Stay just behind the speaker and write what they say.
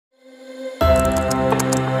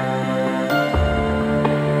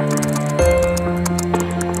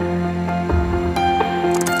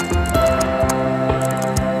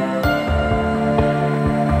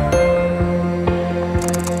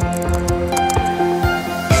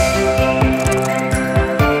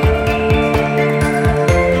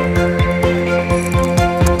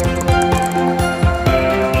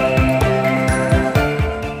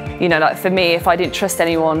know, like for me, if I didn't trust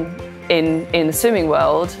anyone in the swimming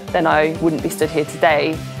world, then I wouldn't be stood here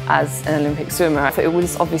today as an Olympic swimmer. It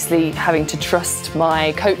was obviously having to trust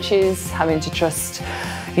my coaches, having to trust,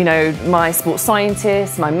 you know, my sports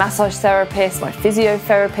scientists, my massage therapist, my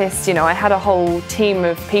physiotherapist. You know, I had a whole team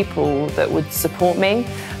of people that would support me.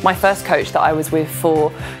 My first coach that I was with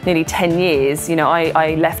for nearly 10 years, you know,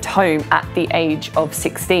 I left home at the age of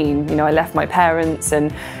 16. You know, I left my parents,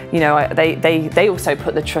 and, you know, they also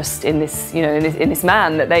put the trust in this, you know, in this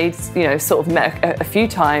man that they'd, you know, sort of met a few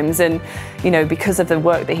times. And, you know, because of the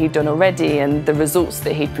work that he'd done already and the results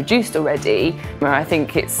that he'd produced already, I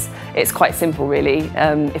think it's quite simple, really.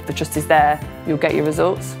 If the trust is there, you'll get your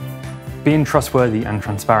results. Being trustworthy and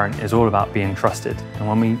transparent is all about being trusted. And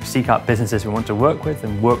when we seek out businesses we want to work with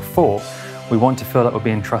and work for, we want to feel that we're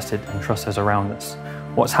being trusted and trust those around us.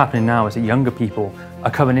 What's happening now is that younger people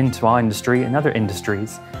are coming into our industry and other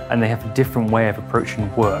industries, and they have a different way of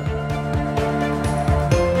approaching work.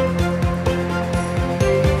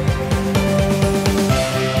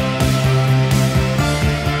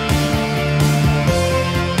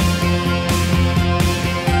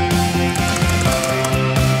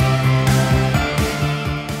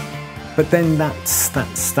 But then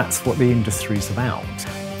that's what the industry's about.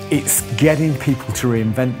 It's getting people to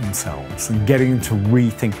reinvent themselves and getting them to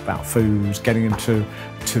rethink about foods, getting them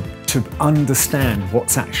to understand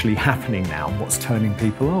what's actually happening now and what's turning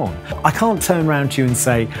people on. I can't turn around to you and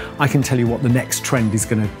say, I can tell you what the next trend is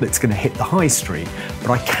that's going to hit the high street,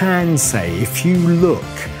 but I can say, if you look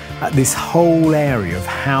at this whole area of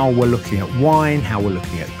how we're looking at wine, how we're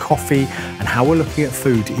looking at coffee, and how we're looking at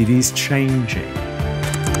food, it is changing.